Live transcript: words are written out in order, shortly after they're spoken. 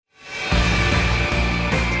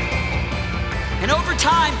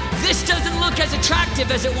time, this doesn't look as attractive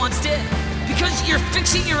as it once did because you're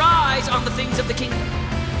fixing your eyes on the things of the kingdom.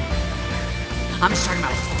 I'm just talking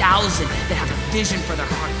about 1,000 that have a vision for their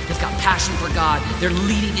heart. They've got passion for God. They're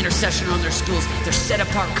leading intercession on their schools. They're set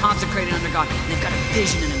apart, consecrated under God. And they've got a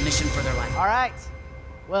vision and a mission for their life. All right.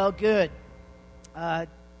 Well, good. We're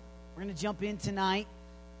going to jump in tonight.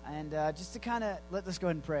 And just to kind of, let's go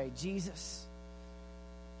ahead and pray. Jesus,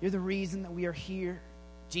 you're the reason that we are here.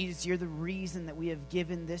 Jesus, you're the reason that we have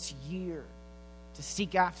given this year to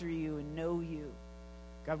seek after you and know you.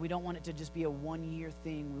 God, we don't want it to just be a one-year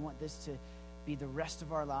thing. We want this to be the rest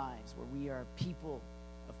of our lives where we are people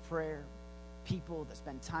of prayer, people that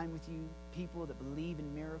spend time with you, people that believe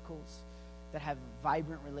in miracles, that have a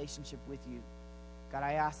vibrant relationship with you. God,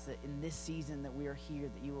 I ask that in this season that we are here,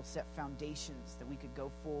 that you will set foundations that we could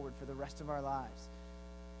go forward for the rest of our lives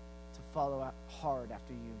to follow hard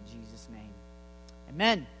after you in Jesus' name.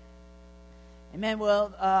 Amen. Amen.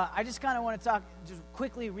 Well, I just kind of want to just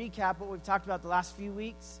quickly recap what we've talked about the last few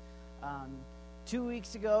weeks. 2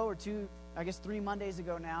 weeks ago, or 3 Mondays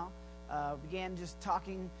ago now, began just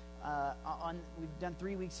talking we've done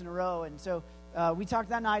 3 weeks in a row. And so we talked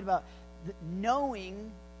that night about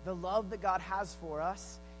knowing the love that God has for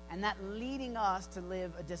us, and that leading us to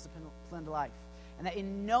live a disciplined life. And that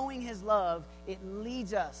in knowing his love, it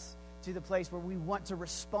leads us to the place where we want to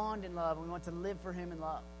respond in love, and we want to live for him in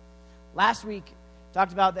love. Last week,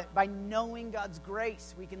 talked about that by knowing God's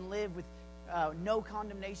grace, we can live with no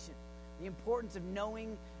condemnation. The importance of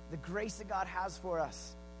knowing the grace that God has for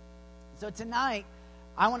us. So tonight,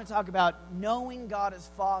 I want to talk about knowing God as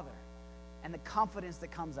Father and the confidence that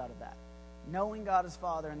comes out of that. Knowing God as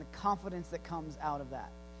Father and the confidence that comes out of that.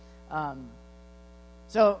 I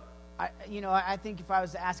think if I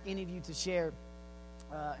was to ask any of you to share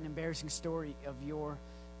an embarrassing story of your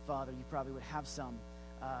father, you probably would have some.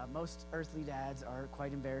 Most earthly dads are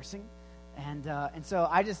quite embarrassing. And so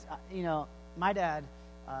I just, my dad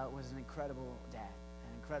was an incredible dad,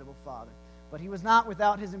 an incredible father. But he was not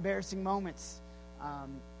without his embarrassing moments.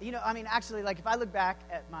 Actually, if I look back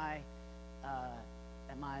at my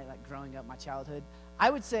growing up, my childhood, I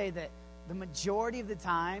would say that the majority of the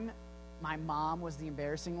time, my mom was the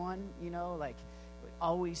embarrassing one,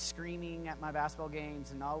 always screaming at my basketball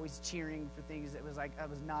games and always cheering for things that was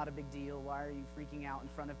not a big deal. Why are you freaking out in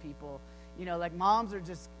front of people? Moms are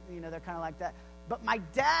just, they're kind of like that. But my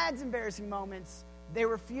dad's embarrassing moments, they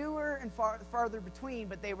were fewer and farther between,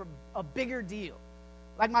 but they were a bigger deal.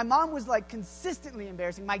 My mom was consistently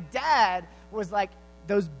embarrassing. My dad was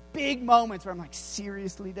those big moments where I'm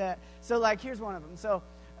seriously, Dad? So here's one of them. So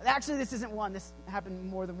actually this isn't one. This happened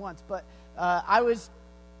more than once. But I was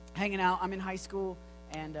hanging out. I'm in high school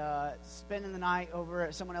and spending the night over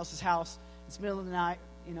at someone else's house. It's the middle of the night,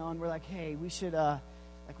 and we're like, hey, we should go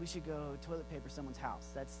toilet paper someone's house.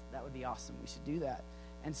 That would be awesome. We should do that.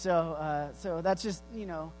 And so that's just,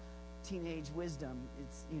 teenage wisdom.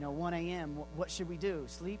 It's, 1 a.m. What should we do?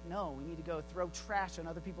 Sleep? No, we need to go throw trash on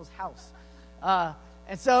other people's house.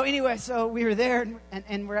 And so anyway, so we were there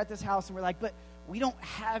and we're at this house and we're like, but we don't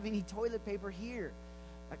have any toilet paper here.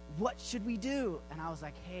 What should we do? And I was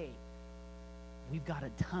like, hey, we've got a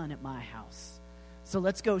ton at my house. So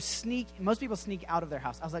let's go sneak. Most people sneak out of their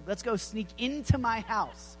house. I was like, let's go sneak into my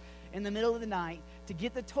house in the middle of the night to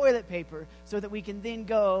get the toilet paper so that we can then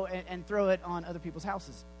go and throw it on other people's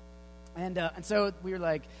houses. And so we were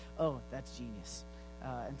like, oh, that's genius.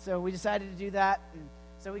 And so we decided to do that. And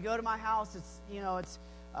so we go to my house. It's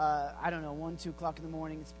 1, 2 o'clock in the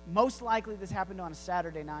morning. It's most likely this happened on a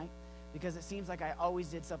Saturday night because it seems like I always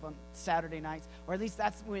did stuff on Saturday nights, or at least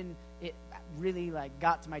that's when it really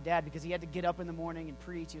got to my dad because he had to get up in the morning and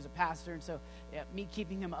preach. He was a pastor, and so me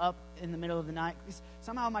keeping him up in the middle of the night.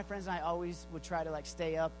 Somehow my friends and I always would try to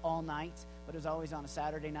stay up all night, but it was always on a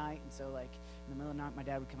Saturday night, and so in the middle of the night, my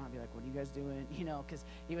dad would come out and be like, what are you guys doing? Because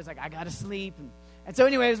he was like, I got to sleep. And so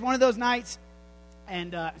anyway, it was one of those nights.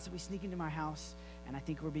 And so we sneak into my house, and I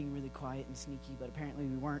think we're being really quiet and sneaky, but apparently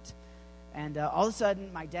we weren't. And all of a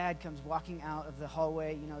sudden, my dad comes walking out of the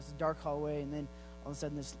hallway. It's a dark hallway, and then all of a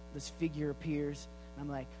sudden this figure appears. And I'm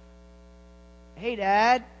like, hey,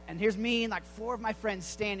 Dad. And here's me and 4 of my friends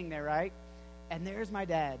standing there, right? And there's my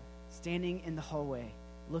dad standing in the hallway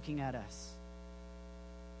looking at us,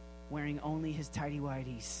 wearing only his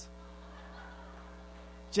tighty-whities.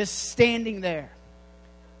 Just standing there.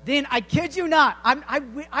 Then, I kid you not,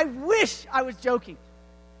 I wish I was joking.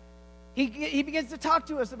 He begins to talk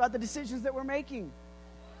to us about the decisions that we're making.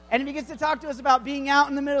 And he begins to talk to us about being out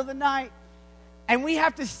in the middle of the night. And we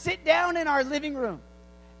have to sit down in our living room.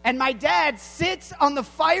 And my dad sits on the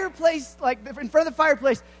fireplace, in front of the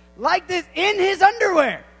fireplace, like this, in his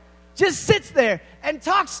underwear. just sits there and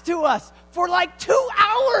talks to us for like 2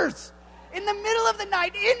 hours in the middle of the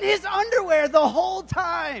night in his underwear the whole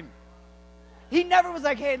time. He never was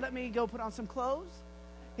like, hey, let me go put on some clothes.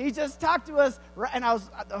 He just talked to us, and I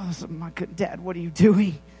was my good Dad, what are you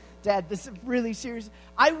doing? Dad, this is really serious.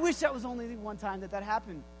 I wish that was only the one time that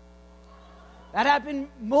happened. That happened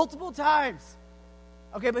multiple times.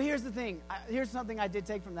 Okay, but here's the thing. Here's something I did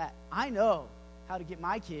take from that. I know how to get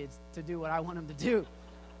my kids to do what I want them to do.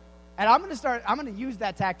 And I'm going to use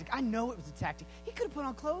that tactic. I know it was a tactic. He could have put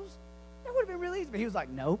on clothes. That would have been really easy. But he was like,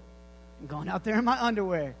 nope, I'm going out there in my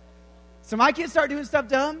underwear. So my kids start doing stuff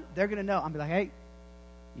dumb, they're going to know. I'm going to be like, hey,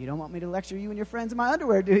 you don't want me to lecture you and your friends in my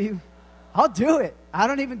underwear, do you? I'll do it. I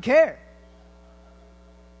don't even care.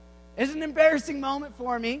 It's an embarrassing moment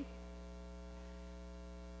for me.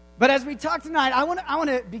 But as we talk tonight, I want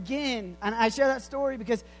to begin, and I share that story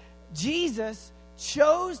because Jesus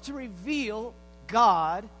chose to reveal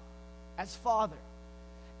God as Father.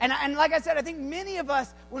 And like I said, I think many of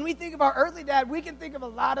us, when we think of our earthly dad, we can think of a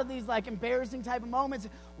lot of these like embarrassing type of moments.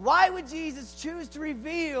 Why would Jesus choose to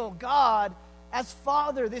reveal God as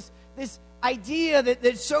Father? This idea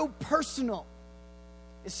that's so personal,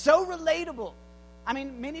 is so relatable. I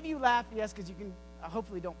mean, many of you laugh, yes, because you can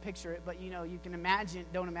hopefully don't picture it, but you can imagine,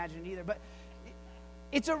 don't imagine it either. But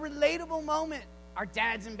it's a relatable moment. Our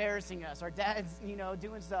dad's embarrassing us. Our dad's,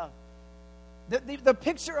 doing stuff. The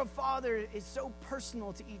picture of Father is so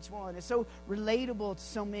personal to each one. It's so relatable to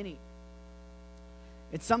so many.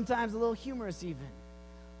 It's sometimes a little humorous even.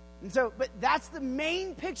 And so, but that's the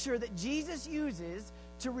main picture that Jesus uses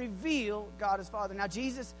to reveal God as Father. Now,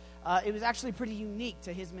 Jesus, it was actually pretty unique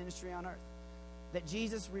to his ministry on earth, that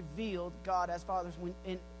Jesus revealed God as Father.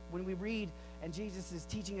 When we read, and Jesus is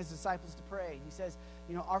teaching his disciples to pray, he says,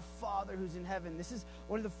 our Father who's in heaven. This is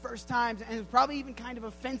one of the first times, and it was probably even kind of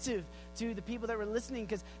offensive to the people that were listening,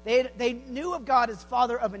 because they knew of God as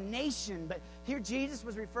Father of a nation, but here Jesus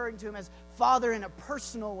was referring to him as Father in a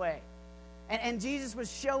personal way. And Jesus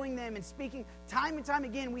was showing them and speaking time and time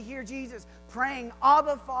again. We hear Jesus praying,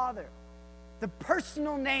 Abba, Father, the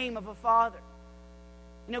personal name of a father.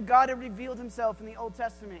 God had revealed himself in the Old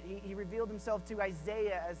Testament. He revealed himself to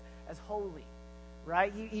Isaiah as holy,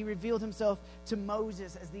 right? He revealed himself to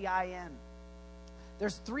Moses as the I Am.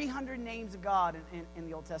 There's 300 names of God in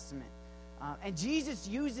the Old Testament. And Jesus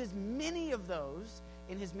uses many of those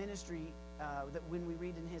in his ministry that when we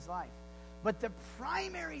read in his life. But the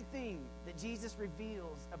primary thing that Jesus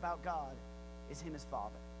reveals about God is him as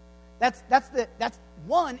Father. That's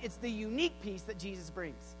one, it's the unique piece that Jesus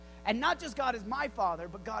brings. And not just God is my Father,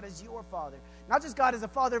 but God is your Father. Not just God is a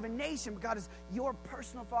Father of a nation, but God is your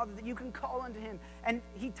personal Father that you can call unto him. And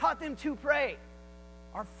he taught them to pray,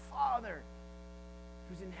 our Father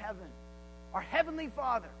who's in heaven, our Heavenly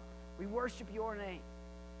Father, we worship your name.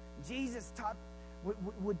 Jesus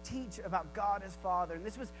would teach about God as Father. And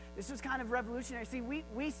this was kind of revolutionary. See,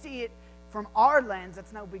 we see it from our lens,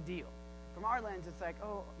 that's no big deal. From our lens, it's like,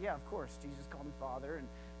 oh, yeah, of course, Jesus called him Father, and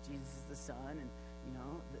Jesus is the Son, and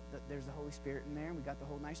there's the Holy Spirit in there, and we got the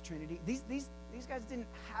whole nice Trinity. These guys didn't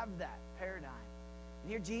have that paradigm.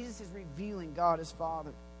 And here Jesus is revealing God as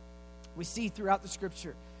Father. We see throughout the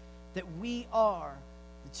Scripture that we are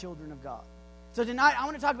the children of God. So tonight, I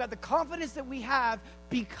want to talk about the confidence that we have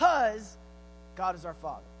because God is our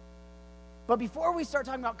Father. But before we start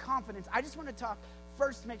talking about confidence, I just want to talk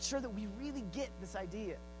first to make sure that we really get this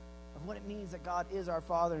idea of what it means that God is our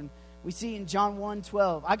Father. And we see in John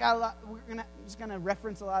 1:12. I got a lot. Just going to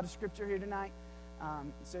reference a lot of scripture here tonight,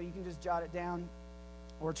 so you can just jot it down,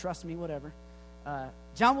 or trust me, whatever.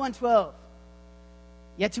 John 1:12.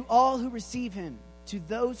 Yet to all who receive him, to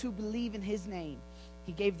those who believe in his name,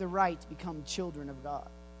 he gave the right to become children of God.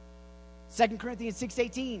 2 Corinthians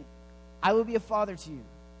 6:18. I will be a father to you,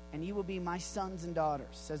 and you will be my sons and daughters,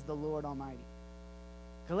 says the Lord Almighty.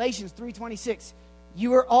 Galatians 3:26.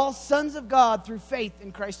 You are all sons of God through faith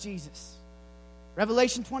in Christ Jesus.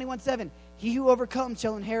 Revelation 21:7. He who overcomes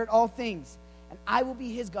shall inherit all things, and I will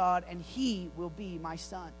be his God, and he will be my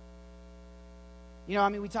son.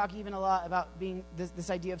 We talk even a lot about being this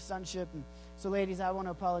idea of sonship. And so, ladies, I want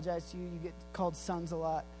to apologize to you. You get called sons a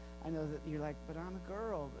lot. I know that you're like, but I'm a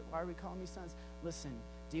girl. But why are we calling me sons? Listen,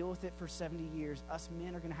 deal with it for 70 years. Us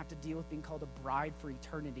men are going to have to deal with being called a bride for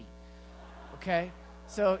eternity. Okay?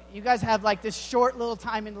 So you guys have like this short little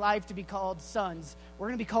time in life to be called sons. We're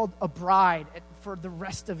going to be called a bride for the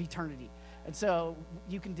rest of eternity. And so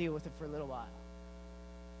you can deal with it for a little while.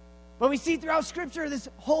 But we see throughout Scripture this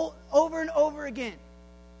whole over and over again.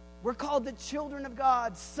 We're called the children of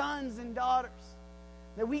God, sons and daughters.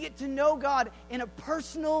 That we get to know God in a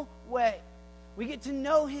personal way. We get to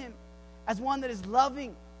know him as one that is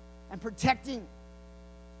loving and protecting,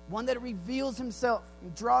 one that reveals himself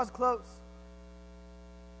and draws close.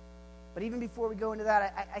 But even before we go into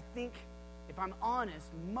that, I think, if I'm honest,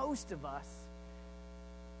 most of us,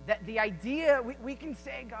 that the idea, we can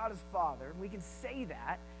say God is Father, we can say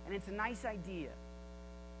that, and it's a nice idea.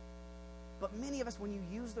 But many of us, when you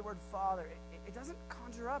use the word Father, it doesn't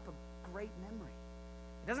conjure up a great memory.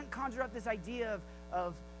 It doesn't conjure up this idea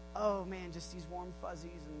of oh man, just these warm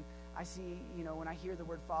fuzzies, and I see, when I hear the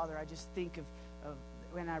word Father, I just think of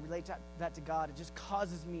when I relate that to God, it just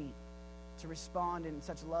causes me to respond in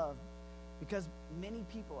such love, because many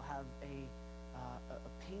people have a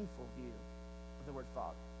painful view of the word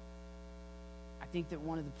Father. I think that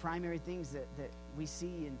one of the primary things that we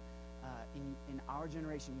see in our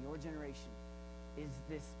generation, your generation, is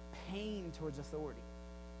this pain towards authority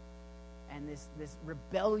and this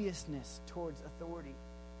rebelliousness towards authority,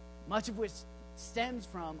 much of which stems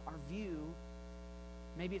from our view.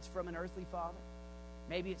 Maybe it's from an earthly father.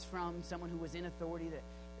 Maybe it's from someone who was in authority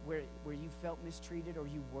where you felt mistreated or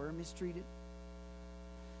you were mistreated.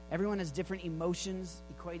 Everyone has different emotions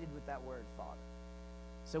equated with that word, Father.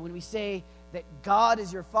 So when we say that God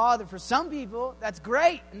is your Father, for some people, that's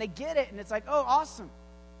great, and they get it, and it's like, oh, awesome.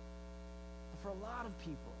 But for a lot of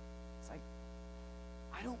people, it's like,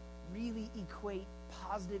 I don't really equate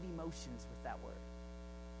positive emotions with that word.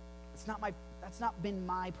 That's not been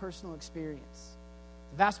my personal experience.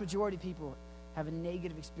 The vast majority of people have a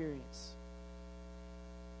negative experience.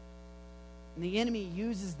 And the enemy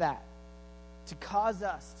uses that to cause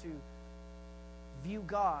us to view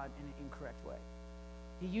God in an incorrect way.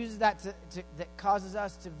 He uses that that causes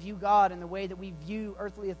us to view God in the way that we view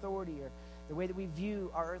earthly authority, or the way that we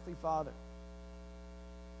view our earthly father.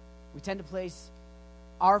 We tend to place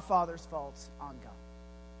our father's faults on God.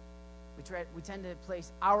 We tend to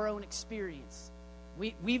place our own experience.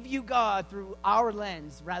 We view God through our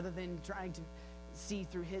lens rather than trying to see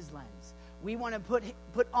through his lens. We want to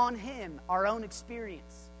put on him our own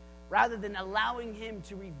experience rather than allowing him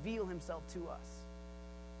to reveal himself to us.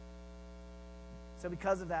 So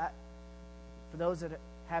because of that, for those that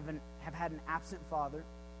have had an absent father,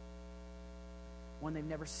 one they've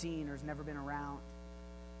never seen or has never been around,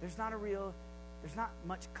 there's not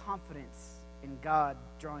much confidence in God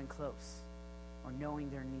drawing close or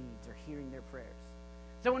knowing their needs or hearing their prayers.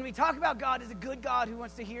 So when we talk about God as a good God who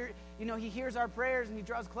wants to hear, he hears our prayers and he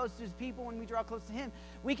draws close to his people when we draw close to him,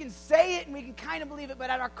 we can say it and we can kind of believe it,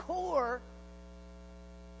 but at our core,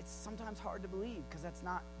 it's sometimes hard to believe because that's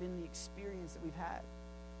not been the experience that we've had.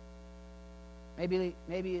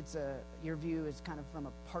 Maybe it's your view is kind of from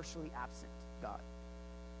a partially absent God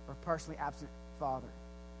or partially absent Father.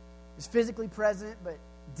 He's physically present but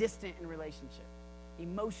distant in relationship,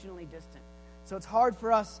 emotionally distant. So it's hard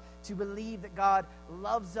for us to believe that God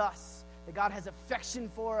loves us, that God has affection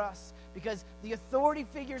for us, because the authority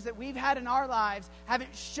figures that we've had in our lives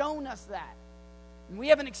haven't shown us that. And we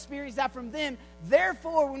haven't experienced that from them.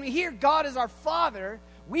 Therefore, when we hear God as our Father,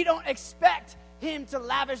 we don't expect him to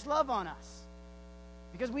lavish love on us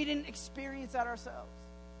because we didn't experience that ourselves.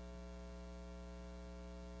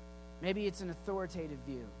 Maybe it's an authoritative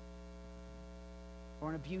view or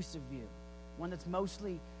an abusive view, one that's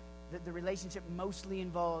the relationship mostly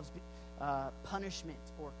involves punishment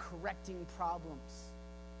or correcting problems.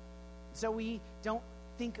 So we don't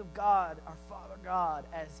think of God, our Father God,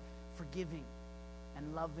 as forgiving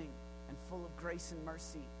and loving and full of grace and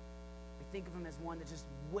mercy. We think of him as one that's just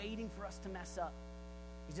waiting for us to mess up.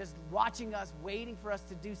 He's just watching us, waiting for us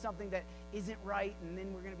to do something that isn't right, and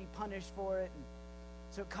then we're going to be punished for it. And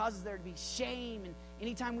so it causes there to be shame, and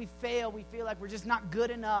anytime we fail, we feel like we're just not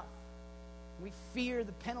good enough. We fear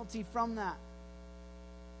the penalty from that.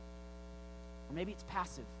 Or maybe it's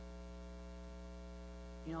passive.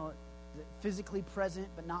 Physically present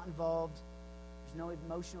but not involved. There's no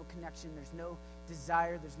emotional connection. There's no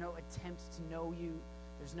desire. There's no attempt to know you.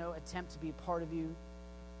 There's no attempt to be a part of you.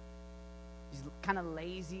 He's kind of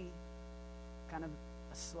lazy, kind of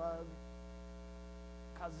a slug.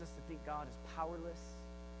 Causes us to think God is powerless,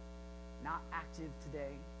 not active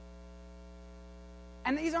today.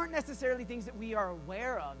 And these aren't necessarily things that we are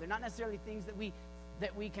aware of. They're not necessarily things that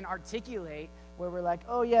we can articulate where we're like,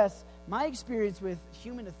 oh yes, my experience with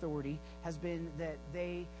human authority has been that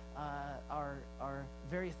they are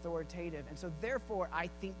very authoritative, and so therefore I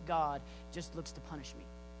think God just looks to punish me.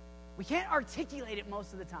 We can't articulate it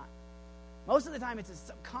most of the time. Most of the time it's a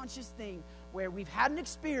subconscious thing where we've had an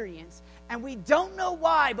experience and we don't know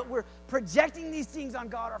why, but we're projecting these things on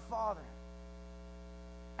God our Father.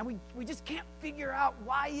 And we just can't figure out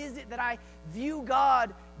why is it that I view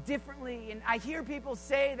God differently. And I hear people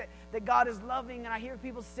say that God is loving, and I hear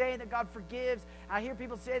people say that God forgives, and I hear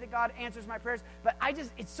people say that God answers my prayers, but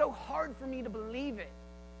it's so hard for me to believe it.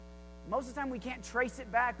 Most of the time we can't trace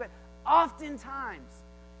it back, but oftentimes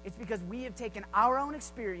it's because we have taken our own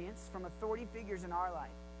experience from authority figures in our life,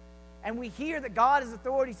 and we hear that God is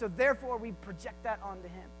authority, so therefore we project that onto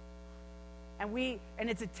him. And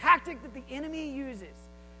it's a tactic that the enemy uses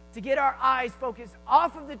to get our eyes focused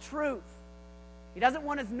off of the truth. He doesn't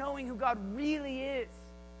want us knowing who God really is.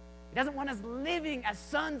 He doesn't want us living as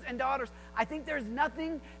sons and daughters. I think there's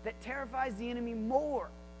nothing that terrifies the enemy more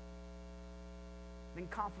than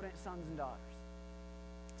confident sons and daughters.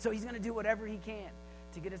 So he's going to do whatever he can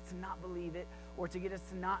to get us to not believe it, or to get us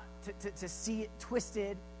to not to see it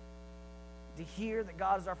twisted, to hear that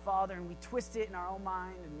God is our Father, and we twist it in our own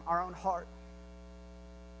mind and our own heart.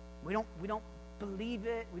 We don't believe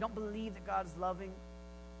it. We don't believe that God is loving.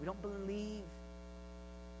 We don't believe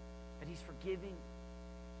that he's forgiving,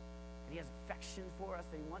 that he has affection for us,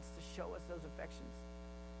 that he wants to show us those affections.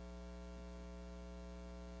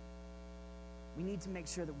 We need to make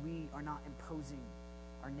sure that we are not imposing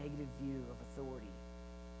our negative view of authority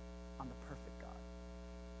on the perfect God.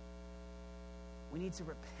 We need to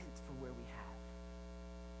repent for where we have.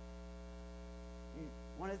 And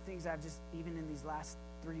one of the things I've just, even in these last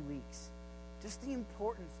 3 weeks, just the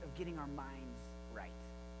importance of getting our minds right.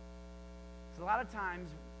 So a lot of times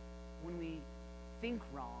when we think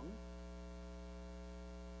wrong,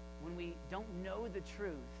 when we don't know the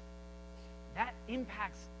truth, that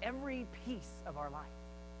impacts every piece of our life.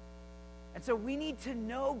 And so we need to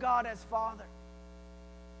know God as Father.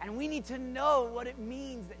 And we need to know what it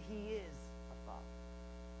means that he is a Father.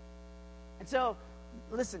 And so,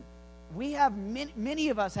 listen, we have many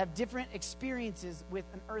of us have different experiences with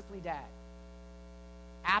an earthly dad.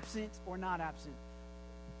 Absent or not absent.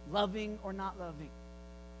 Loving or not loving.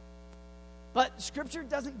 But Scripture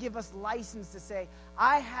doesn't give us license to say,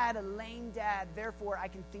 I had a lame dad, therefore I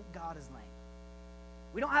can think God is lame.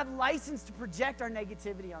 We don't have license to project our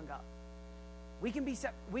negativity on God. We can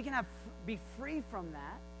be free from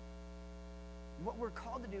that. What we're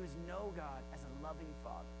called to do is know God as a loving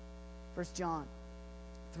Father. 1 John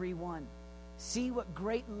 3:1. See what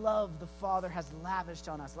great love the Father has lavished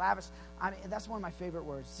on us. That's one of my favorite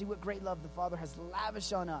words. See what great love the Father has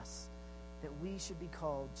lavished on us, that we should be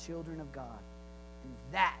called children of God. And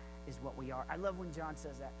that is what we are. I love when John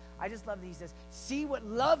says that. I just love that he says, see what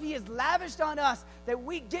love he has lavished on us, that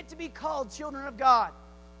we get to be called children of God.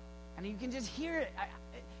 And you can just hear it.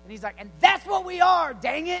 And he's like, and that's what we are,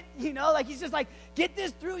 dang it. He's just like, get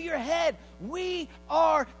this through your head. We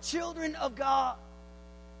are children of God.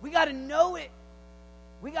 We got to know it.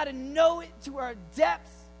 We got to know it to our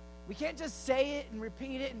depths. We can't just say it and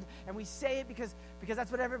repeat it, and we say it because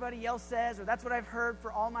that's what everybody else says, or that's what I've heard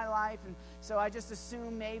for all my life, and so I just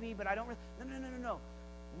assume maybe, but I don't really... No.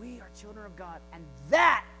 We are children of God, and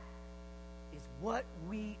that is what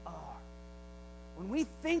we are. When we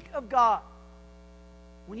think of God,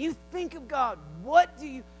 when you think of God, what do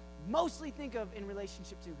you mostly think of in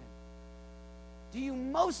relationship to him? Do you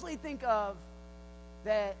mostly think of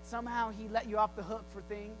that somehow he let you off the hook for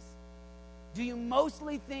things? Do you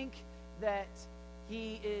mostly think that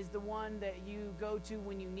he is the one that you go to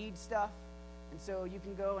when you need stuff, and so you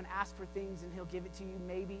can go and ask for things and he'll give it to you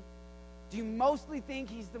maybe? Do you mostly think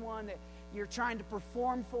he's the one that you're trying to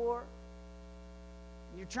perform for,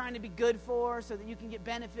 you're trying to be good for so that you can get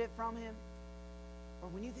benefit from him? Or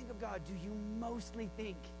when you think of God, do you mostly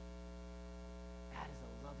think that is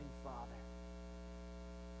a loving Father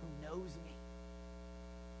who knows me,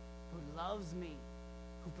 who loves me,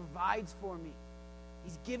 who provides for me?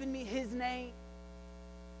 He's given me his name.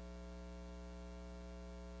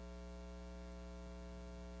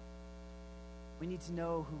 We need to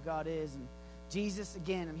know who God is. And Jesus,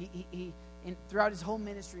 again, he throughout his whole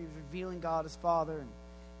ministry, he was revealing God as Father. And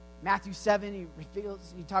Matthew 7,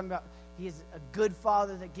 he's talking about he is a good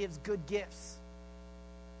Father that gives good gifts.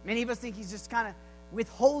 Many of us think he's just kind of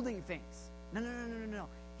withholding things. No.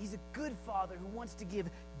 He's a good Father who wants to give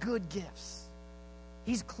good gifts.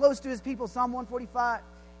 He's close to his people. Psalm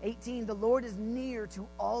 145:18. The Lord is near to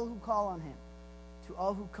all who call on him, to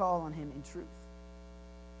all who call on him in truth.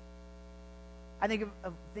 I think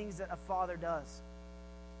of things that a father does.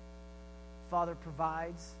 Father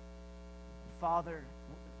provides. Father,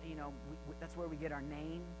 that's where we get our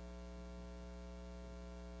name.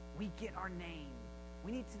 We get our name.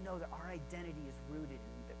 We need to know that our identity is rooted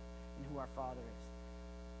in who our Father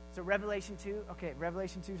is. So Revelation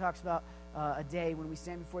 2 talks about a day when we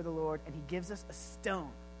stand before the Lord, and he gives us a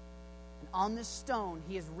stone. And on this stone,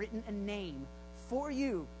 he has written a name for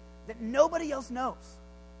you that nobody else knows.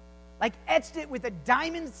 like etched it with a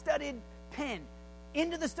diamond-studded pen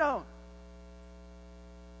into the stone.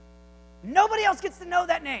 Nobody else gets to know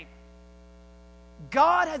that name.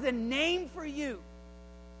 God has a name for you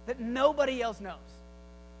that nobody else knows.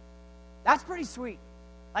 That's pretty sweet.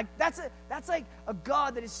 Like that's like a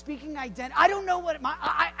God that is speaking identity. I don't know what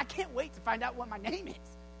I can't wait to find out what my name is.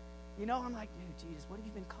 You know, I'm like, dude, Jesus, what have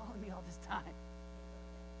you been calling me all this time?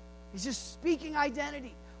 He's just speaking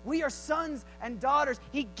identity. We are sons and daughters.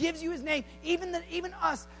 He gives you his name. Even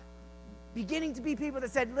us beginning to be people that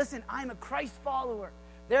said, listen, I'm a Christ follower.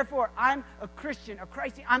 Therefore, I'm a Christian, a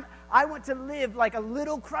Christian. I want to live like a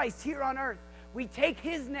little Christ here on earth. We take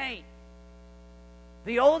his name.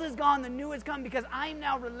 The old is gone, the new has come, because I'm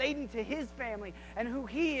now relating to his family and who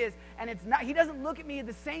he is. And it's not. He doesn't look at me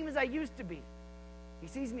the same as I used to be. He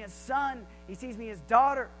sees me as son. He sees me as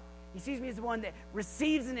daughter. He sees me as the one that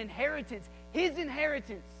receives an inheritance, his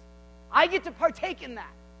inheritance. I get to partake in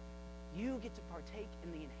that. You get to partake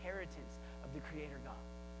in the inheritance of the Creator God.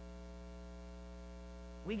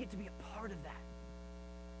 We get to be a part of that.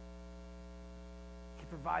 He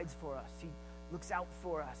provides for us. He looks out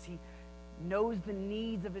for us. He knows the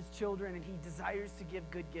needs of his children, and he desires to give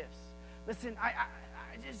good gifts. Listen,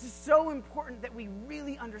 it's just so important that we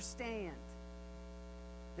really understand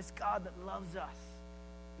this God that loves us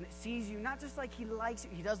and that sees you, not just like he likes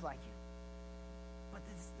you, he does like you, but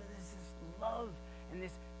this love and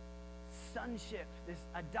this sonship, this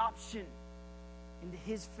adoption into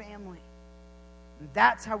his family. And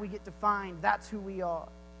that's how we get defined. That's who we are.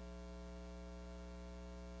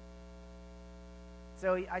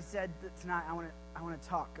 So I said that tonight I want to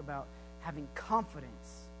talk about having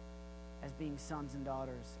confidence as being sons and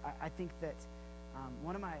daughters. I think that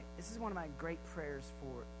this is one of my great prayers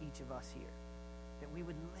for each of us here, that we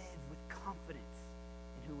would live with confidence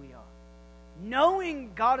in who we are.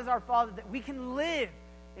 Knowing God is our Father, that we can live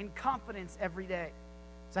in confidence every day.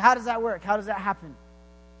 So how does that work? How does that happen?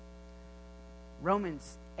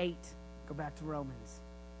 Romans 8. Go back to Romans.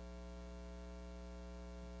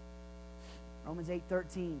 Romans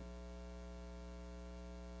 8:13.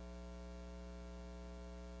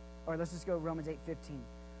 Or let's just go Romans 8:15.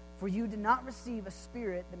 For you did not receive a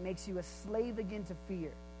spirit that makes you a slave again to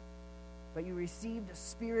fear, but you received a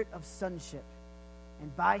spirit of sonship,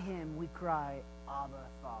 and by him we cry, Abba,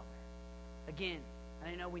 Father. Again,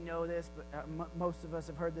 I know we know this, but most of us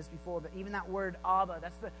have heard this before, but even that word Abba,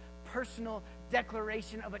 that's the personal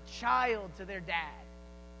declaration of a child to their dad.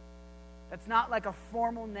 That's not like a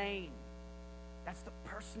formal name. That's the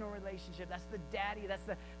personal relationship. That's the daddy. That's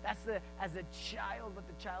the as a child, what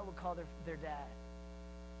the child would call their dad.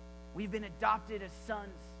 We've been adopted as sons,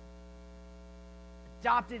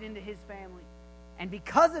 adopted into his family. And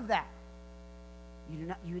because of that,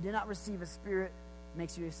 you did not receive a spirit that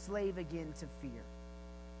makes you a slave again to fear.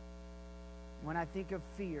 When I think of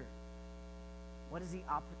fear, what is the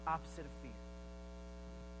opposite of fear?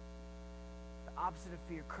 The opposite of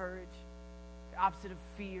fear, courage. The opposite of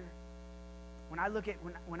fear.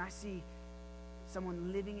 When I see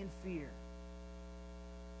someone living in fear,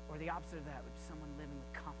 or the opposite of that would be someone living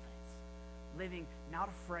with confidence, living not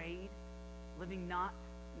afraid, living not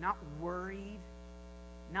worried,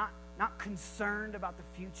 not concerned about the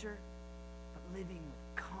future, but living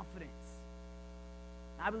with confidence.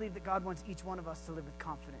 I believe that God wants each one of us to live with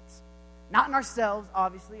confidence. Not in ourselves,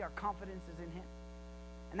 obviously. Our confidence is in him.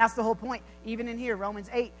 And that's the whole point. Even in here, Romans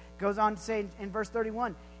 8 goes on to say in verse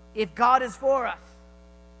 31, if God is for us,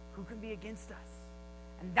 who can be against us?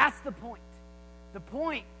 And that's the point. The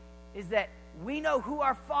point is that we know who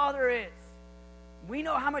our Father is. We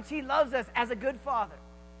know how much he loves us as a good Father.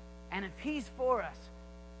 And if he's for us,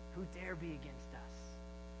 who dare be against us?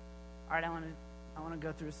 All right, I want to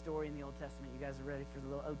go through a story in the Old Testament. You guys are ready for the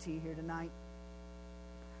little OT here tonight?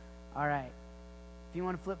 All right. If you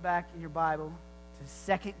want to flip back in your Bible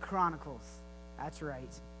to 2 Chronicles. That's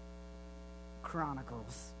right.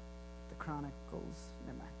 Chronicles. The Chronicles.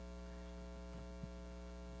 Never mind.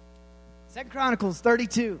 2 Chronicles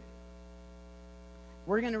 32.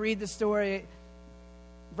 We're going to read the story.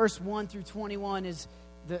 Verse 1 through 21 is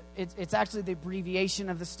it's actually the abbreviation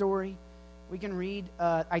of the story. We can read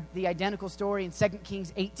the identical story in 2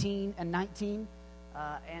 Kings 18 and 19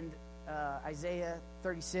 and Isaiah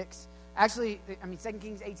 36. Actually, 2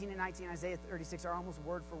 Kings 18 and 19 and Isaiah 36 are almost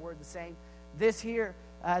word for word the same. This here,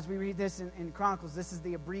 as we read this in Chronicles, this is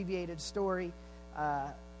the abbreviated story,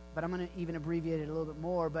 but I'm going to even abbreviate it a little bit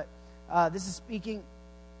more. But this is speaking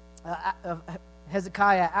of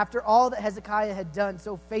Hezekiah. After all that Hezekiah had done had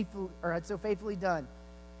so faithfully done,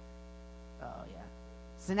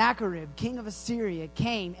 Sennacherib, king of Assyria,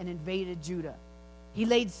 came and invaded Judah. He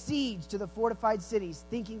laid siege to the fortified cities,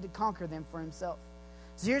 thinking to conquer them for himself.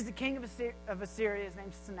 So here's the king of Assyria. His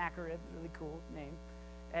name's Sennacherib. Really cool name.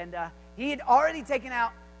 And he had already taken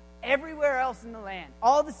out everywhere else in the land.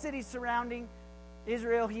 All the cities surrounding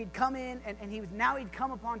Israel, he had come in, and he'd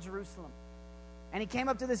come upon Jerusalem. And he came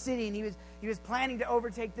up to the city, and he was planning to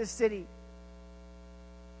overtake this city.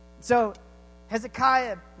 So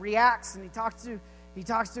Hezekiah reacts, and he talks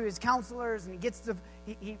to his counselors, and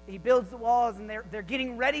he builds the walls, and they're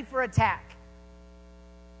getting ready for attack.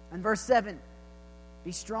 And verse 7,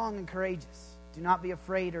 be strong and courageous. Do not be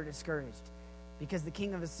afraid or discouraged, because the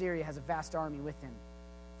king of Assyria has a vast army with him.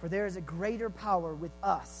 For there is a greater power with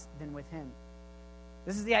us than with him.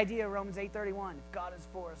 This is the idea of Romans 8:31. If God is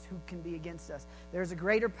for us, who can be against us? There is a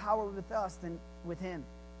greater power with us than with him.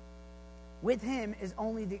 With him is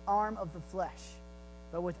only the arm of the flesh,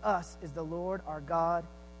 but with us is the Lord our God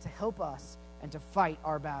to help us and to fight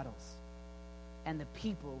our battles. And the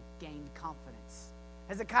people gained confidence.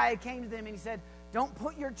 Hezekiah came to them and he said, don't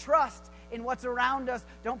put your trust in what's around us.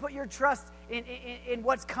 Don't put your trust in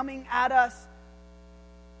what's coming at us.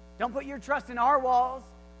 Don't put your trust in our walls.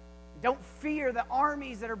 Don't fear the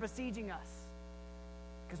armies that are besieging us,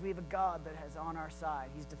 because we have a God that is on our side.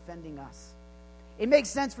 He's defending us. It makes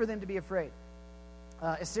sense for them to be afraid.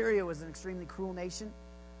 Assyria was an extremely cruel nation.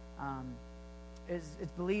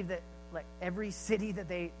 It's believed that like every city that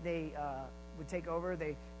they would take over,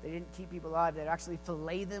 they didn't keep people alive. They'd actually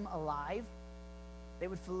fillet them alive. They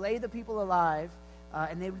would fillet the people alive,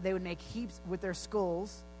 and they would make heaps with their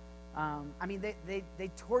skulls.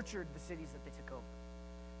 They tortured the cities that they took over.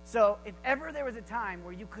 So if ever there was a time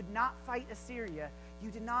where you could not fight Assyria, you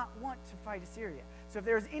did not want to fight Assyria. So if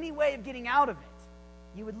there was any way of getting out of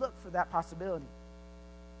it, you would look for that possibility.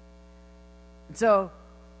 And so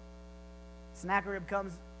Sennacherib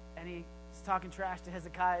comes and he's talking trash to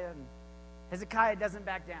Hezekiah, and Hezekiah doesn't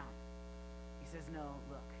back down. He says, no,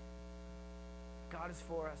 look, if God is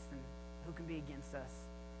for us, then who can be against us?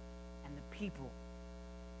 And the people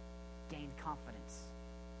gained confidence.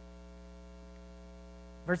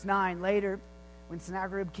 Verse 9, later, when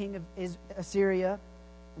Sennacherib, king of Assyria,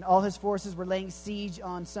 and all his forces were laying siege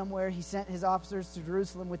on somewhere, he sent his officers to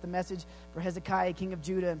Jerusalem with the message for Hezekiah, king of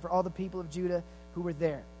Judah, and for all the people of Judah who were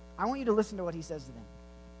there. I want you to listen to what he says to them.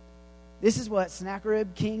 This is what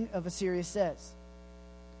Sennacherib, king of Assyria, says.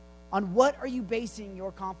 On what are you basing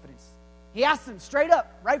your confidence? He asks them straight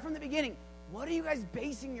up, right from the beginning, what are you guys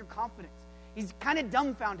basing your confidence? He's kind of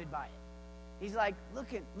dumbfounded by it. He's like,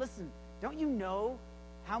 listen, don't you know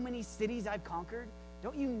how many cities I've conquered?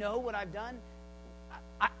 Don't you know what I've done?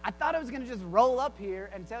 I thought I was going to just roll up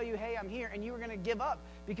here and tell you, hey, I'm here, and you were going to give up,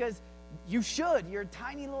 because you should. You're a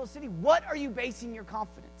tiny little city. What are you basing your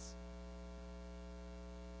confidence?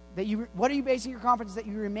 What are you basing your confidence that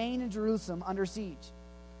you remain in Jerusalem under siege?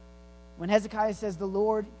 When Hezekiah says, the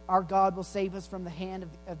Lord our God will save us from the hand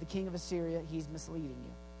of the king of Assyria, he's misleading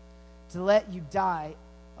you, to let you die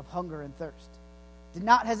of hunger and thirst. Did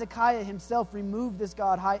not Hezekiah himself remove this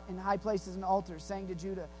God in high places and altars, saying to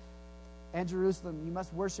Judah and Jerusalem, you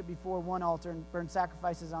must worship before one altar and burn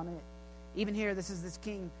sacrifices on it? Even here, this is this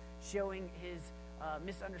king showing his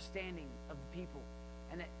misunderstanding of the people.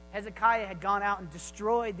 And that Hezekiah had gone out and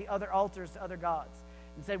destroyed the other altars to other gods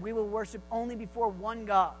and said, we will worship only before one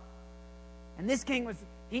God. And this king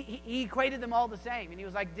he equated them all the same. And he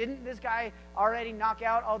was like, didn't this guy already knock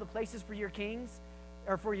out all the places for your kings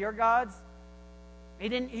or for your gods? He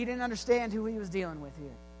didn't understand who he was dealing with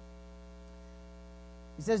here.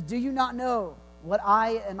 He says, do you not know what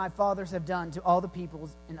I and my fathers have done to all the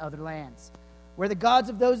peoples in other lands? Were the gods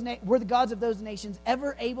of those nations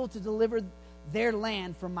ever able to deliver their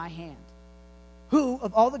land from my hand? Who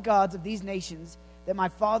of all the gods of these nations that my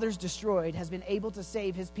fathers destroyed has been able to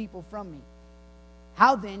save his people from me?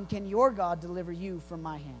 How then can your God deliver you from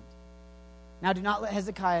my hand? Now do not let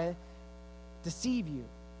Hezekiah deceive you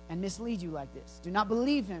and mislead you like this. Do not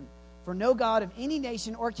believe him, for no God of any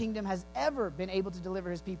nation or kingdom has ever been able to deliver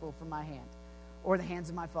his people from my hand or the hands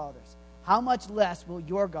of my fathers. How much less will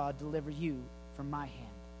your God deliver you from my hand?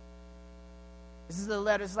 This is a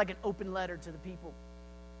letter. This is like an open letter to the people.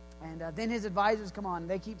 And then his advisors come on.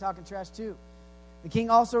 And they keep talking trash too. The king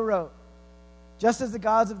also wrote, just as the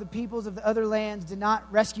gods of the peoples of the other lands did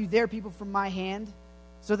not rescue their people from my hand,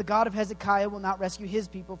 so the God of Hezekiah will not rescue his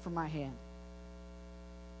people from my hand.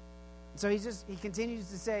 So he continues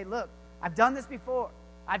to say, look, I've done this before.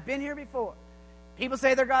 I've been here before. People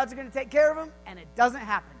say their gods are going to take care of them, and it doesn't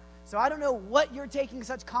happen. So I don't know what you're taking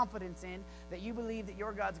such confidence in that you believe that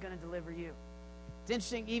your God's going to deliver you. It's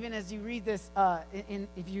interesting, even as you read this,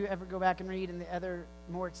 if you ever go back and read in the other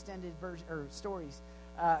more extended version or stories.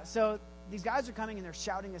 So these guys are coming and they're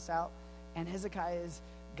shouting this out, and Hezekiah's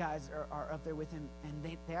guys are up there with him,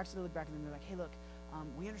 and they actually look back at him and they're like, hey, look,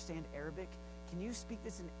 we understand Arabic. Can you speak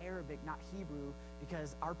this in Arabic, not Hebrew,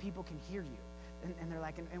 because our people can hear you? And they're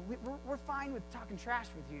like, we're fine with talking trash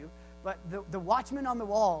with you, but the watchmen on the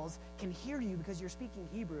walls can hear you because you're speaking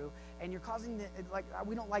Hebrew, and you're causing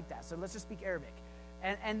we don't like that, so let's just speak Arabic.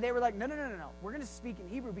 And they were like, no, we're going to speak in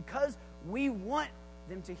Hebrew because we want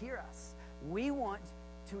them to hear us. We want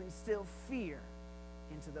to instill fear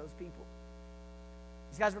into those people.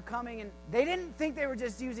 These guys were coming, and they didn't think they were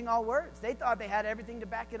just using all words. They thought they had everything to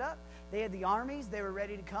back it up. They had the armies. They were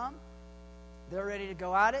ready to come. They were ready to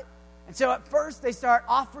go at it. And so at first, they start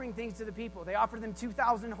offering things to the people. They offered them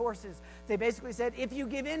 2,000 horses. They basically said, if you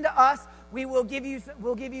give in to us, we'll give you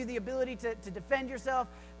the ability to defend yourself.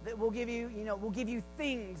 We'll give you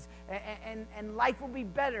things, and life will be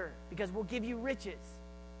better because we'll give you riches.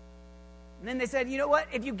 And then they said, you know what?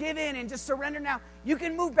 If you give in and just surrender now, you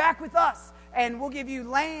can move back with us, and we'll give you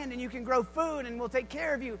land, and you can grow food, and we'll take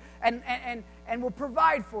care of you, and we'll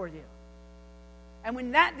provide for you. And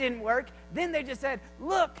when that didn't work, then they just said,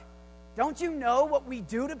 look, don't you know what we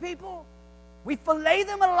do to people? We fillet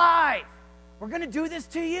them alive. We're going to do this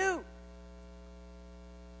to you.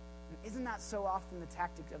 And isn't that so often the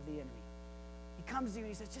tactic of the enemy? He comes to you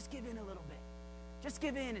and he says, just give in a little bit. Just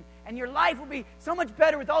give in, and your life will be so much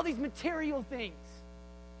better with all these material things.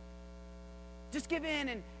 Just give in,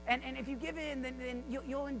 and if you give in, then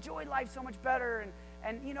you'll enjoy life so much better.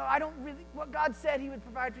 And you know, I don't really, what God said he would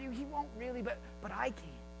provide for you, he won't really, but I can.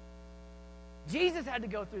 Jesus had to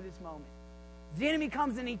go through this moment. The enemy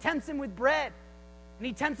comes and he tempts him with bread, and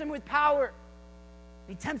he tempts him with power,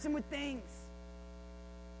 and he tempts him with things.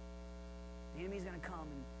 The enemy's going to come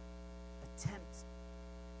and attempt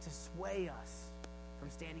to sway us from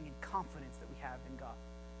standing in confidence that we have in God.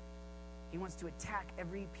 He wants to attack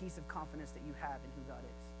every piece of confidence that you have in who God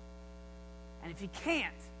is. And if he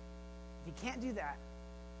can't do that,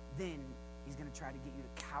 then he's going to try to get you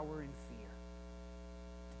to cower in fear,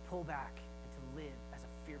 to pull back, and to live as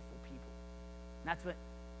a fearful people. And that's what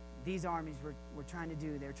these armies were trying to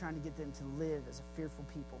do. They were trying to get them to live as a fearful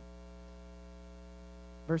people.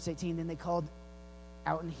 Verse 18, then they called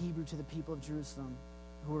out in Hebrew to the people of Jerusalem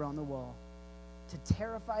who were on the wall to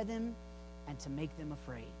terrify them and to make them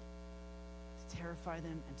afraid. To terrify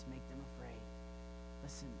them and to make them afraid.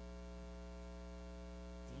 Listen,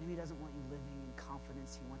 the enemy doesn't want you living in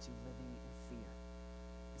confidence. He wants you living in fear.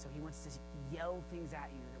 And so he wants to yell things at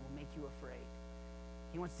you that will make you afraid.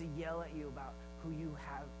 He wants to yell at you about who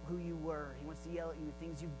you were. He wants to yell at you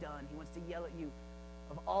things you've done. He wants to yell at you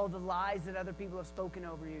of all the lies that other people have spoken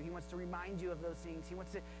over you. He wants to remind you of those things. He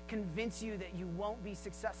wants to convince you that you won't be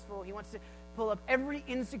successful. He wants to pull up every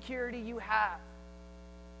insecurity you have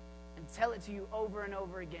and tell it to you over and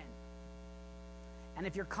over again. And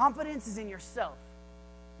if your confidence is in yourself,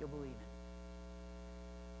 you'll believe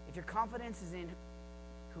it. If your confidence is in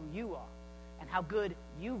who you are and how good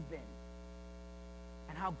you've been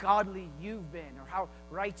and how godly you've been or how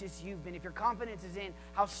righteous you've been, if your confidence is in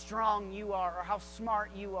how strong you are or how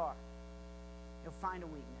smart you are, you'll find a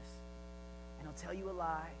weakness and he'll tell you a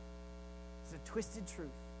lie. It's a twisted truth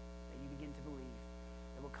that you begin to believe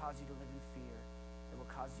that will cause you to live in fear, that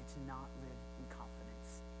will cause you to not live in confidence.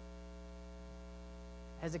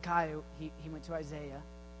 Hezekiah, he went to Isaiah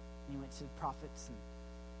and he went to the prophets and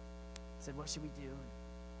said, what should we do?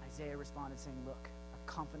 And Isaiah responded saying, look, our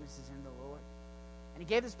confidence is in the Lord. And he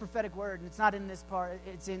gave this prophetic word, and it's not in this part,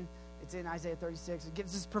 it's in Isaiah 36. It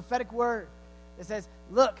gives this prophetic word that says,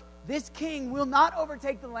 look, this king will not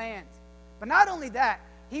overtake the land. But not only that,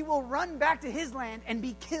 he will run back to his land and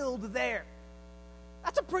be killed there.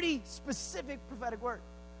 That's a pretty specific prophetic word.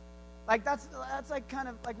 Like that's like kind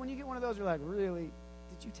of like when you get one of those, you're like, really?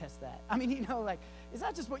 Did you test that? I mean, like, is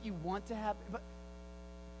that just what you want to happen? But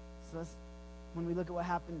so when we look at what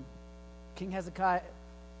happened, King Hezekiah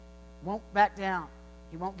won't back down.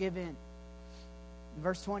 He won't give in. In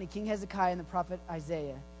verse 20, King Hezekiah and the prophet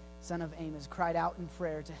Isaiah, son of Amos, cried out in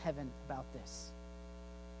prayer to heaven about this.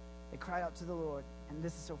 They cried out to the Lord, and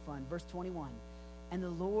this is so fun. Verse 21, and the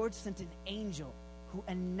Lord sent an angel who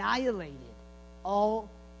annihilated all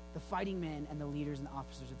the fighting men and the leaders and the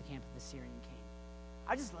officers of the camp of the Syrian king.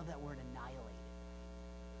 I just love that word, annihilated.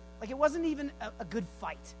 Like, it wasn't even a good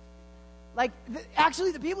fight. Like,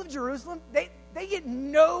 actually, the people of Jerusalem, they get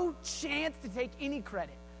no chance to take any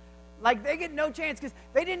credit. Like, they get no chance because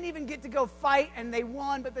they didn't even get to go fight and they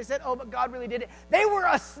won, but they said, oh, but God really did it. They were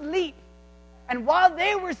asleep. And while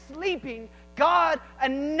they were sleeping, God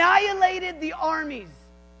annihilated the armies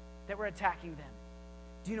that were attacking them.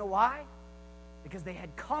 Do you know why? Because they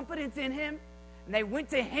had confidence in him. And they went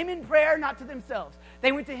to him in prayer, not to themselves.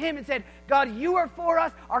 They went to him and said, God, you are for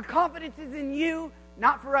us. Our confidence is in you,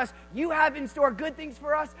 not for us. You have in store good things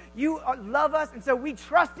for us. You love us, and so we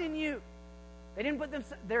trust in you. They didn't put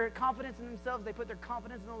their confidence in themselves. They put their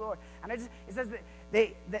confidence in the Lord. And it says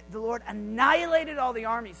that the Lord annihilated all the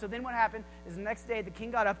armies. So then what happened is the next day the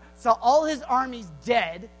king got up, saw all his armies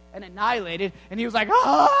dead and annihilated, and he was like,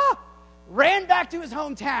 ran back to his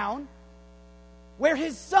hometown where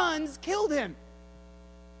his sons killed him.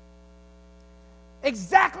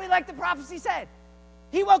 Exactly like the prophecy said.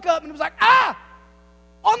 He woke up and was like,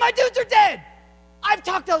 all my dudes are dead. I've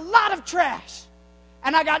talked a lot of trash,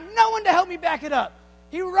 and I got no one to help me back it up.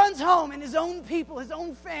 He runs home, and his own people, his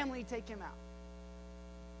own family take him out.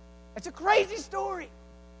 It's a crazy story.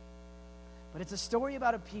 But it's a story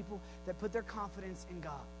about a people that put their confidence in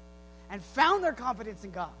God and found their confidence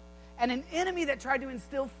in God, and an enemy that tried to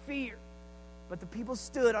instill fear. But the people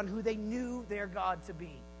stood on who they knew their God to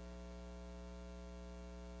be.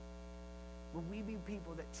 Will we be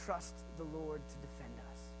people that trust the Lord to defend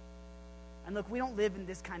us? And look, we don't live in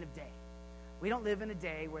this kind of day. We don't live in a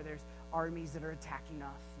day where there's armies that are attacking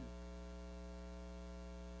us.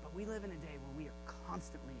 But we live in a day where we are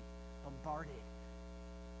constantly bombarded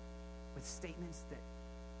with statements that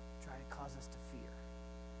try to cause us to fear.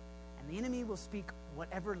 And the enemy will speak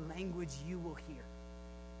whatever language you will hear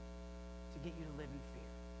to get you to live in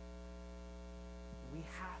fear. We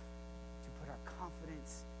have to put our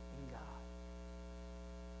confidence in God.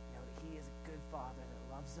 He is a good father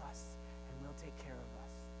that loves us and will take care of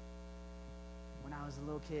us. When I was a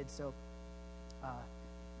little kid,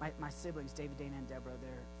 my siblings, David, Dana, and Deborah,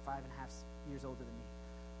 they're 5.5 years older than me.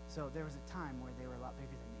 So there was a time where they were a lot bigger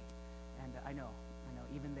than me. And I know,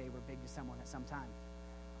 even they were big to someone at some time.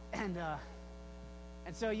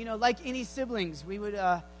 And so, like any siblings,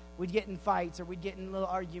 we'd get in fights or we'd get in little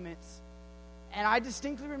arguments. And I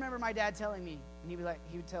distinctly remember my dad telling me, and he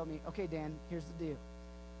would tell me, okay, Dan, here's the deal.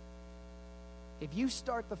 If you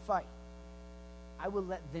start the fight, I will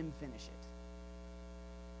let them finish it.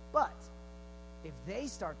 But if they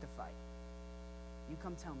start the fight, you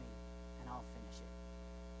come tell me and I'll finish it.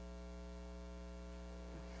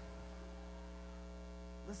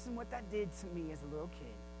 Listen what that did to me as a little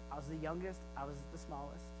kid. I was the youngest. I was the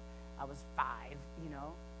smallest. I was 5,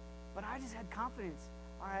 But I just had confidence.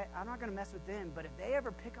 All right, I'm not going to mess with them. But if they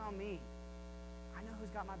ever pick on me, I know who's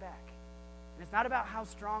got my back. And it's not about how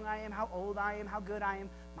strong I am, how old I am, how good I am.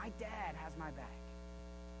 My dad has my back.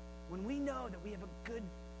 When we know that we have a good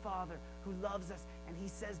Father who loves us and he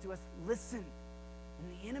says to us, listen,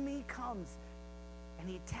 when the enemy comes and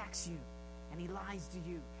he attacks you and he lies to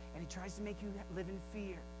you and he tries to make you live in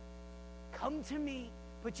fear, come to me,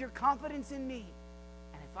 put your confidence in me,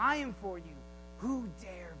 and if I am for you, who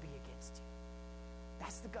dare be against you?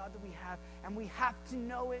 That's the God that we have, and we have to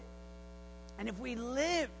know it. And if we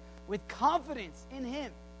live with confidence in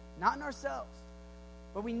him, not in ourselves,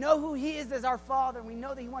 but we know who he is as our Father, and we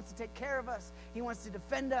know that he wants to take care of us, he wants to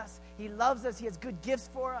defend us, he loves us, he has good gifts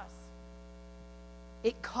for us,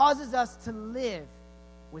 it causes us to live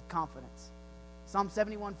with confidence. Psalm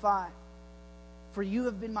 71:5, for you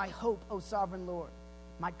have been my hope, O sovereign Lord,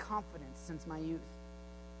 my confidence since my youth.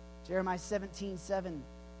 Jeremiah 17:7,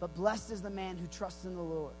 but blessed is the man who trusts in the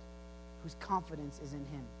Lord, whose confidence is in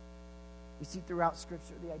him. We see throughout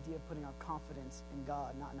Scripture the idea of putting our confidence in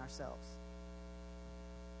God, not in ourselves.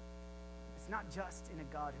 It's not just in a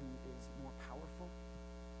God who is more powerful.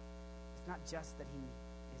 It's not just that he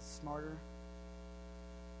is smarter.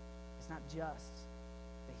 It's not just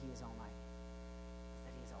that he is almighty. It's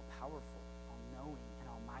that he is all-powerful, all-knowing, and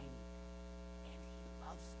almighty. And he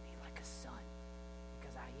loves me like a son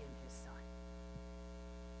because I am his son.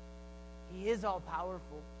 He is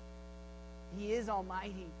all-powerful. He is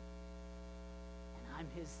almighty. I'm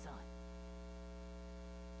his son.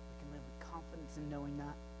 We can live with confidence in knowing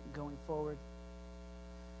that going forward.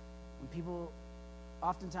 When people,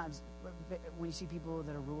 oftentimes, when you see people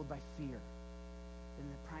that are ruled by fear, then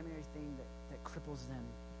the primary thing that cripples them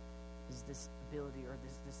is this ability or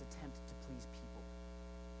this attempt to please people.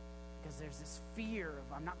 Because there's this fear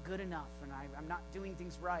of I'm not good enough and I'm not doing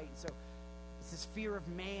things right. So it's this fear of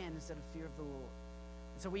man instead of fear of the Lord.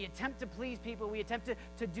 So we attempt to please people. We attempt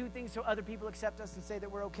to do things so other people accept us and say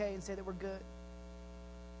that we're okay and say that we're good.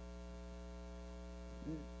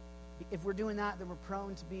 And if we're doing that, then we're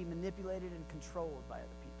prone to be manipulated and controlled by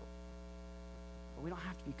other people. But we don't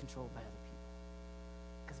have to be controlled by other people.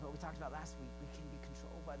 Because what we talked about last week, we can be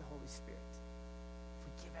controlled by the Holy Spirit. If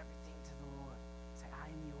we give everything to the Lord, say, I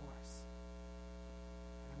am yours.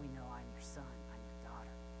 And then we know I'm your son, I'm your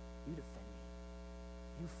daughter. You defend me.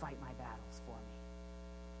 You fight my battles for me.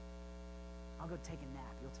 I'll go take a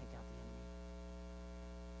nap. You'll take out the enemy.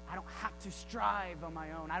 I don't have to strive on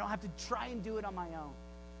my own. I don't have to try and do it on my own.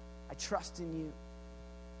 I trust in you.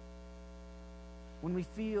 When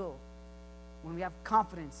we have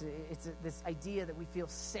confidence, it's this idea that we feel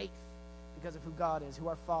safe because of who God is, who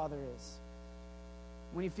our Father is.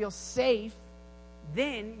 When you feel safe,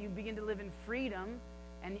 then you begin to live in freedom.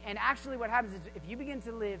 And actually what happens is if you begin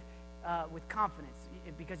to live with confidence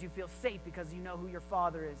because you feel safe, because you know who your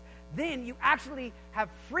Father is, then you actually have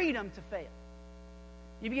freedom to fail.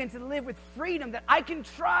 You begin to live with freedom that I can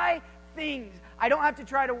try things. I don't have to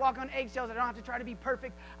try to walk on eggshells. I don't have to try to be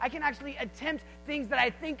perfect. I can actually attempt things that I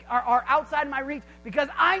think are outside my reach because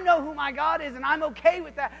I know who my God is, and I'm okay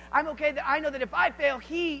with that. I'm okay that I know that if I fail,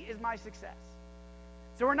 He is my success.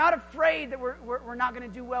 So we're not afraid that we're not going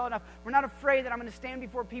to do well enough. We're not afraid that I'm going to stand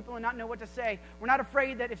before people and not know what to say. We're not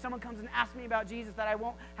afraid that if someone comes and asks me about Jesus that I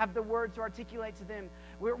won't have the words to articulate to them.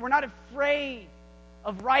 We're not afraid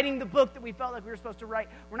of writing the book that we felt like we were supposed to write.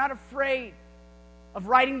 We're not afraid of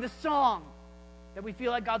writing the song that we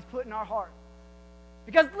feel like God's put in our heart.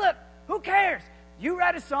 Because look, who cares? You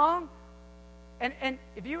write a song, and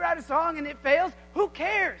if you write a song and it fails, who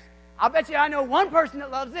cares? I'll bet you I know one person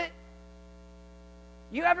that loves it.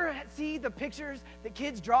 You ever see the pictures that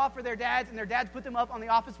kids draw for their dads and their dads put them up on the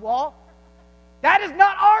office wall? That is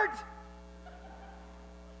not art.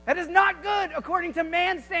 That is not good according to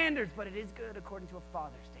man's standards, but it is good according to a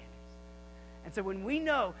Father's standards. And so when we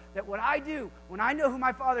know that what I do, when I know who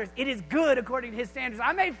my Father is, it is good according to His standards.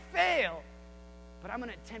 I may fail, but I'm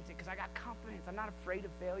going to attempt it because I got confidence. I'm not afraid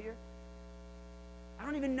of failure. I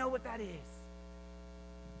don't even know what that is.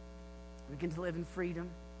 We begin to live in freedom.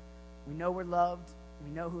 We know we're loved. We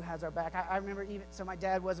know who has our back. I remember so my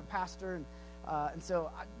dad was a pastor, and so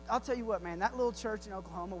I'll tell you what, man, that little church in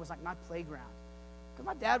Oklahoma was like my playground.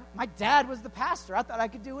 Because my dad was the pastor. I thought I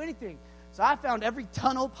could do anything. So I found every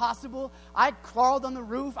tunnel possible. I crawled on the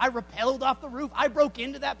roof. I rappelled off the roof. I broke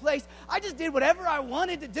into that place. I just did whatever I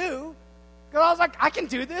wanted to do. Because I was like, I can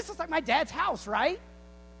do this. It's like my dad's house, right?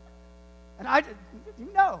 And how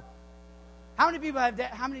many people have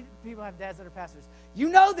dads that are pastors? You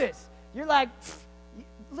know this. You're like,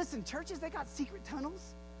 listen, churches, they got secret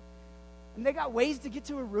tunnels. And they got ways to get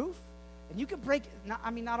to a roof. And you can break,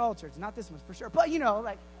 not all churches, not this one for sure. But,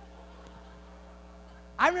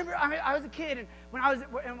 I remember I was a kid, and when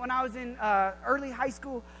I was in early high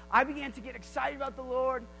school, I began to get excited about the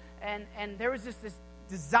Lord. And there was just this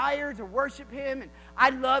desire to worship Him. And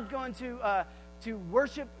I loved going to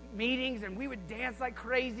worship meetings, and we would dance like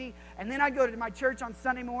crazy. And then I'd go to my church on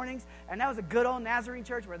Sunday mornings, and that was a good old Nazarene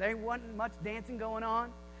church where there wasn't much dancing going on.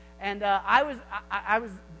 And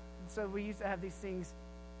so we used to have these things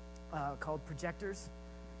called projectors,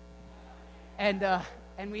 and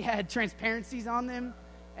we had transparencies on them,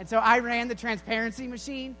 and so I ran the transparency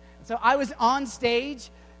machine. So I was on stage,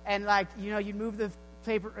 and you'd move the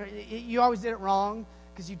paper. You always did it wrong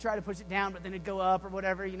because you try to push it down, but then it'd go up or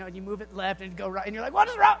whatever, and you move it left and it'd go right, and you're like, what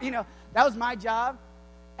is wrong? That was my job.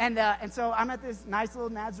 And so I'm at this nice little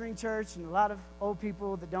Nazarene church, and a lot of old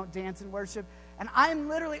people that don't dance and worship. And I'm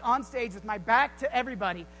literally on stage with my back to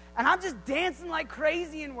everybody. And I'm just dancing like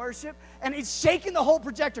crazy in worship. And it's shaking the whole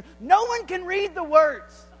projector. No one can read the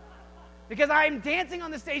words. Because I'm dancing on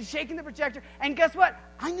the stage, shaking the projector. And guess what?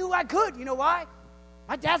 I knew I could. You know why?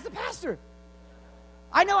 My dad's the pastor.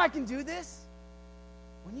 I know I can do this.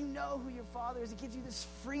 When you know who your Father is, it gives you this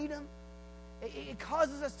freedom. It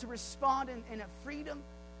causes us to respond in a freedom.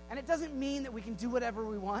 And it doesn't mean that we can do whatever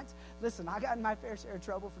we want. Listen, I got in my fair share of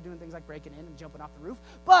trouble for doing things like breaking in and jumping off the roof.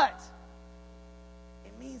 But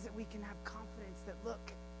it means that we can have confidence that,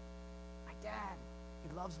 look, my dad,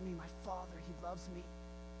 He loves me. My Father, He loves me.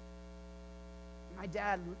 My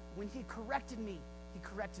dad, when He corrected me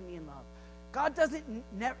in love. God doesn't,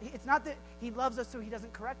 it's not that He loves us so He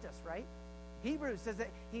doesn't correct us, right? Hebrews says that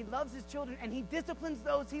He loves His children and He disciplines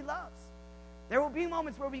those He loves. There will be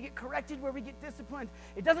moments where we get corrected, where we get disciplined.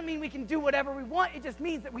 It doesn't mean we can do whatever we want. It just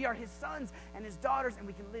means that we are His sons and His daughters, and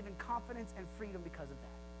we can live in confidence and freedom because of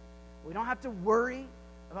that. We don't have to worry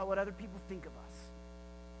about what other people think of us.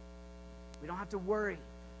 We don't have to worry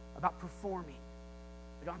about performing.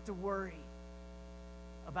 We don't have to worry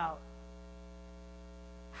about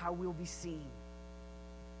how we'll be seen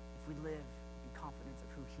if we live in confidence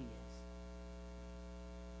of who He is.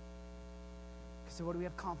 So what do we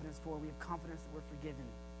have confidence for? We have confidence that we're forgiven.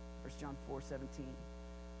 1 John 4:17.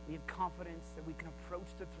 We have confidence that we can approach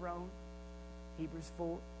the throne. Hebrews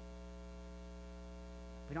 4.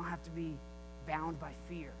 We don't have to be bound by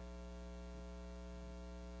fear.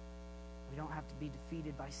 We don't have to be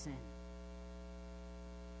defeated by sin.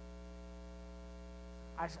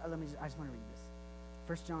 I just want to read this.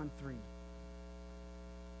 1 John 3.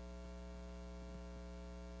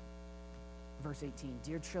 Verse 18.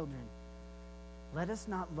 Dear children, let us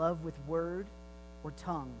not love with word or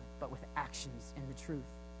tongue, but with actions in the truth.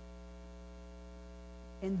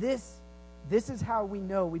 In this is how we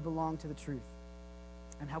know we belong to the truth,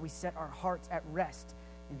 and how we set our hearts at rest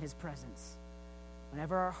in his presence.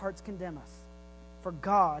 Whenever our hearts condemn us, for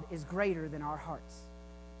God is greater than our hearts,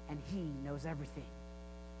 and he knows everything.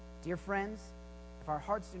 Dear friends, if our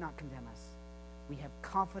hearts do not condemn us, we have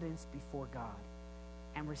confidence before God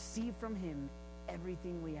and receive from him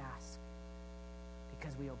everything we ask,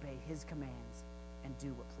 because we obey his commands and do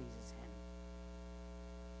what pleases him.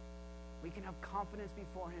 We can have confidence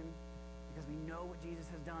before him because we know what Jesus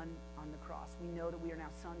has done on the cross. We know that we are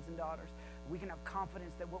now sons and daughters. We can have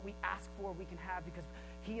confidence that what we ask for, we can have, because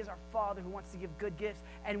he is our Father who wants to give good gifts.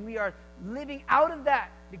 And we are living out of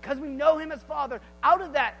that because we know him as Father. Out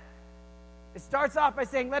of that, it starts off by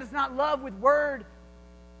saying, let us not love with word,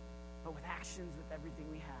 but with actions, with everything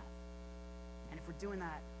we have. And if we're doing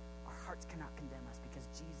that, our hearts cannot condemn us because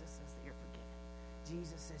Jesus says that you're forgiven.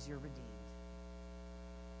 Jesus says you're redeemed.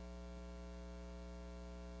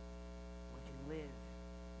 We can live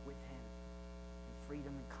with him in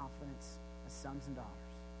freedom and confidence as sons and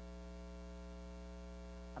daughters.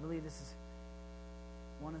 I believe this is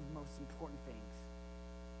one of the most important things.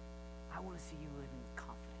 I want to see you live in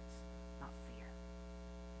confidence, not fear.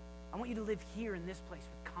 I want you to live here in this place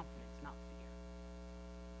with confidence, not fear.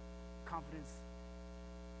 Confidence.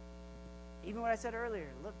 Even what I said earlier,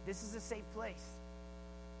 look, this is a safe place.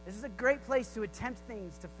 This is a great place to attempt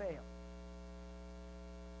things to fail.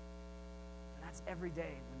 And that's every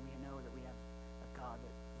day when we know that we have a God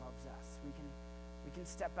that loves us. We can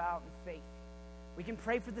step out in faith. We can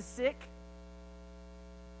pray for the sick.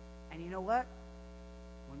 And you know what?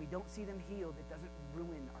 When we don't see them healed, it doesn't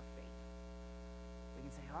ruin our faith. We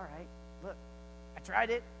can say, all right, look, I tried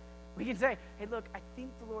it. We can say, hey, look, I think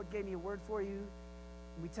the Lord gave me a word for you.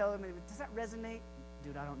 We tell him, does that resonate?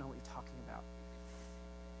 Dude, I don't know what you're talking about.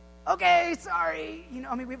 Okay, sorry.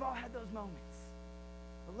 We've all had those moments.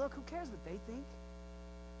 But look, who cares what they think?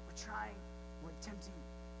 We're trying, we're attempting,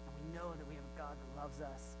 and we know that we have a God that loves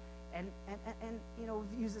us. And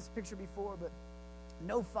we've used this picture before, but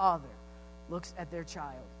no father looks at their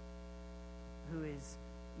child who is,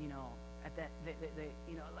 at that,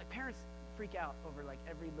 like parents freak out over like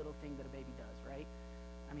every little thing that a baby does, right?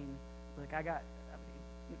 Look,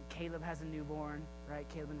 Caleb has a newborn, right?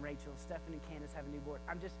 Caleb and Rachel, Stephen and Candace have a newborn.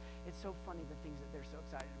 It's so funny the things that they're so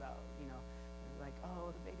excited about, They're like,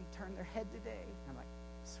 oh, the baby turned their head today. I'm like,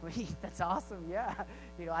 sweet, that's awesome, yeah.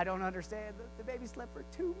 I don't understand. The baby slept for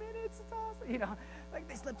 2 minutes, it's awesome. Like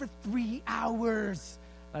they slept for 3 hours.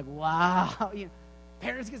 Like, wow.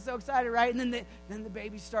 Parents get so excited, right? And then the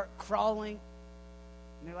babies start crawling.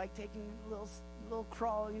 And they're like taking a little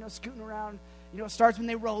crawl, scooting around. It starts when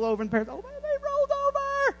they roll over, and the parents, oh, they rolled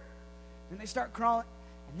over. Then they start crawling,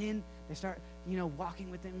 and then they start, walking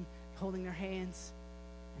with them, holding their hands.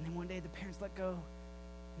 And then one day the parents let go,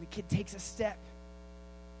 and the kid takes a step.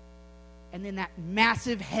 And then that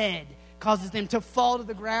massive head causes them to fall to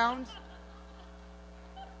the ground.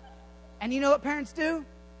 And you know what parents do?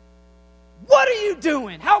 What are you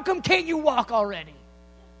doing? How come can't you walk already?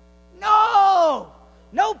 No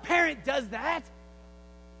parent does that.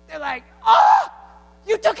 They're like, oh,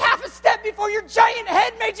 you took half a step before your giant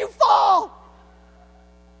head made you fall.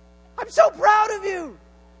 I'm so proud of you.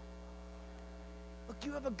 Look,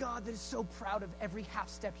 you have a God that is so proud of every half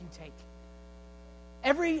step you take.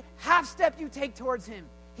 Every half step you take towards him,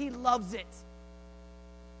 he loves it.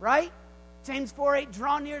 Right? James 4:8,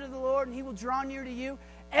 draw near to the Lord and he will draw near to you.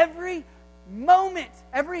 Every moment,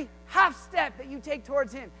 every half step that you take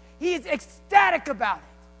towards him, he is ecstatic about it.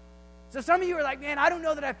 So some of you are like, man, I don't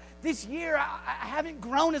know that this year I haven't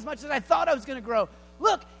grown as much as I thought I was going to grow.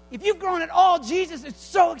 Look, if you've grown at all, Jesus is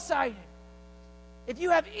so excited. If you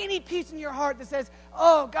have any peace in your heart that says,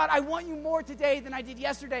 oh, God, I want you more today than I did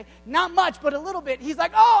yesterday, not much, but a little bit, he's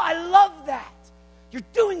like, oh, I love that. You're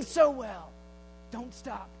doing so well. Don't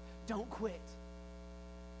stop. Don't quit.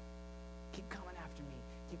 Keep coming after me.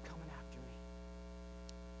 Keep coming after me.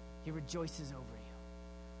 He rejoices over you.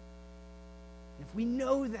 And if we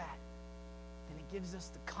know that, then it gives us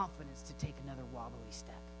the confidence to take another wobbly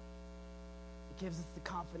step. It gives us the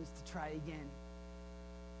confidence to try again.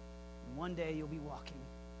 And one day you'll be walking.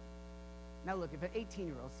 Now look, if an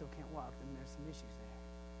 18-year-old still can't walk, then there's some issues there.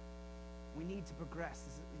 We need to progress.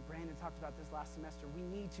 Brandon talked about this last semester. We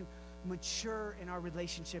need to mature in our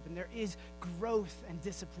relationship, and there is growth and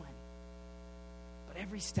discipline. But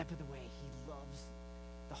every step of the way, he loves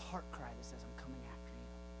the heart cry that says, I'm coming after you.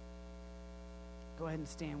 Go ahead and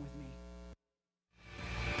stand with me.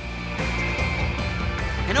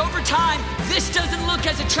 And over time, this doesn't look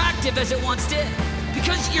as attractive as it once did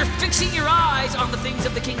because you're fixing your eyes on the things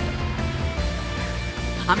of the kingdom.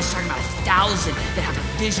 I'm just talking about 1,000 that have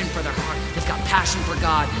a vision for their heart. They've got passion for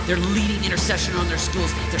God. They're leading intercession on their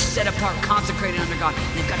schools. They're set apart, consecrated under God.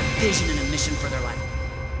 They've got a vision and a mission for their life.